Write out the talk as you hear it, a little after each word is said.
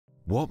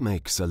What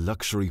makes a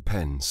luxury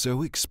pen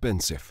so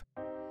expensive?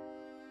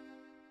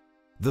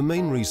 The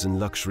main reason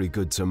luxury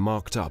goods are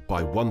marked up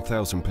by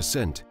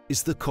 1000%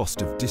 is the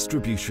cost of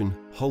distribution,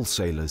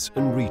 wholesalers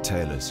and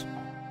retailers.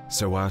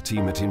 So our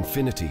team at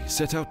Infinity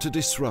set out to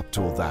disrupt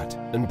all that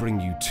and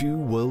bring you two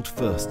world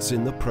firsts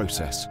in the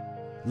process.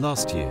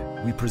 Last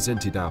year, we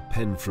presented our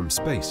pen from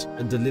space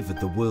and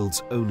delivered the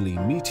world's only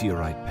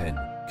meteorite pen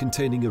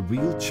containing a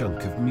real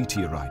chunk of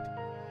meteorite.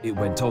 It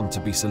went on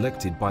to be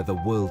selected by the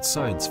World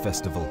Science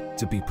Festival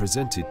to be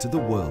presented to the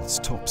world's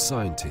top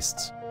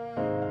scientists.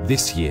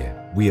 This year,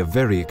 we are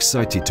very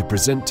excited to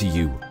present to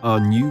you our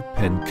new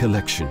pen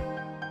collection.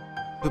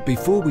 But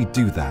before we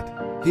do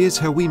that, here's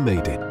how we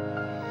made it.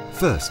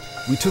 First,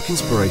 we took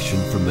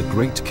inspiration from the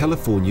Great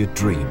California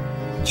Dream.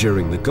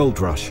 During the gold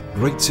rush,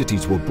 great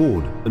cities were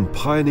born and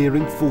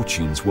pioneering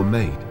fortunes were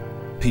made.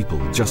 People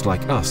just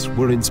like us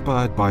were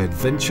inspired by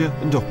adventure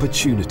and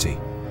opportunity.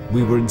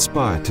 We were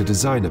inspired to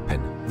design a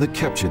pen that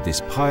captured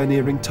this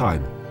pioneering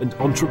time and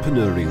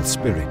entrepreneurial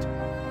spirit.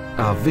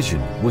 Our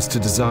vision was to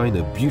design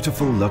a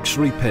beautiful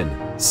luxury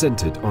pen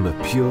centered on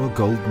a pure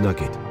gold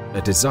nugget,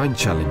 a design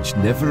challenge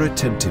never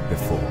attempted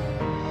before.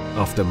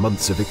 After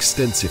months of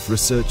extensive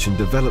research and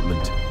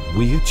development,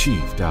 we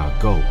achieved our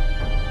goal.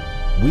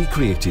 We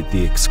created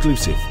the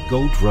exclusive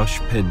Gold Rush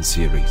pen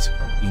series,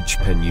 each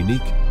pen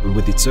unique and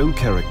with its own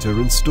character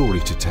and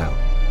story to tell.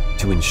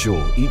 To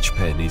ensure each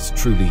pen is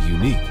truly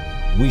unique,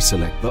 we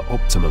select the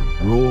optimum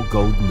raw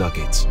gold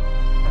nuggets.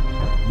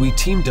 We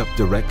teamed up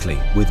directly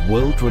with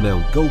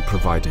world-renowned gold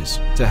providers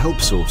to help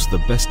source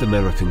the best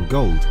American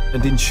gold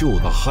and ensure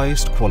the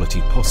highest quality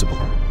possible.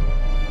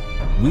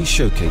 We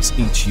showcase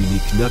each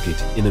unique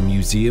nugget in a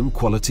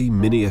museum-quality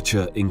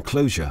miniature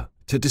enclosure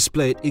to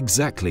display it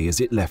exactly as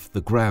it left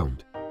the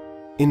ground.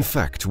 In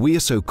fact, we are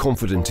so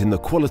confident in the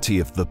quality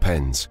of the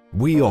pens,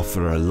 we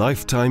offer a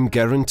lifetime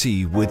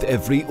guarantee with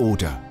every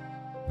order.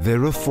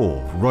 There are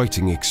 4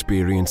 writing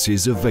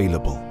experiences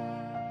available.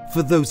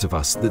 For those of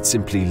us that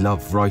simply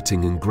love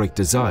writing and great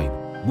design,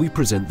 we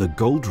present the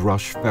Gold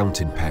Rush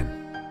fountain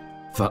pen.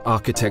 For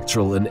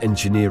architectural and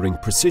engineering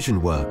precision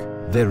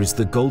work, there is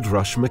the Gold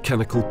Rush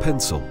mechanical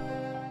pencil.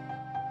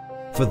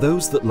 For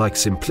those that like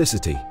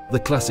simplicity, the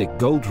classic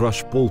Gold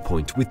Rush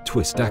ballpoint with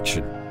twist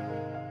action.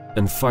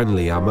 And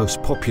finally, our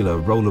most popular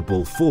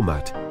rollerball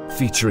format,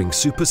 featuring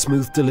super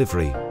smooth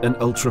delivery and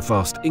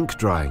ultra-fast ink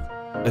drying,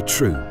 a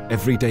true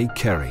everyday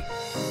carry.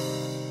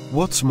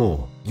 What's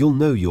more, you'll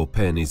know your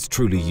pen is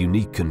truly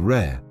unique and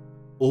rare.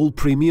 All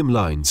premium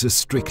lines are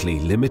strictly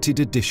limited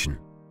edition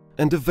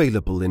and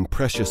available in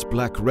precious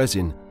black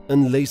resin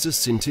and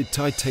laser-sintered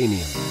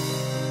titanium.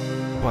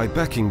 By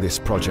backing this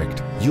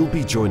project, you'll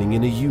be joining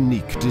in a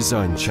unique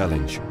design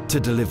challenge to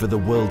deliver the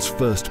world's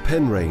first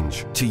pen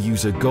range to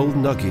use a gold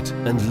nugget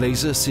and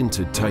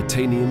laser-sintered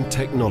titanium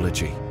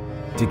technology.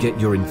 To get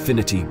your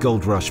Infinity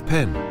Gold Rush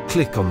pen,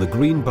 click on the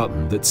green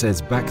button that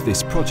says Back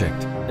this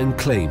project and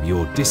claim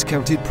your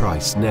discounted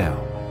price now.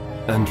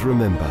 And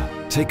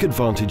remember, take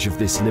advantage of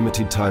this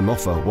limited time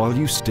offer while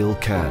you still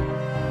can.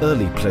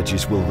 Early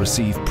pledges will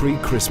receive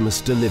pre-Christmas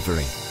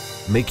delivery.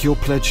 Make your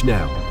pledge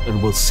now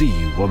and we'll see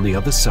you on the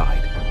other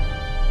side.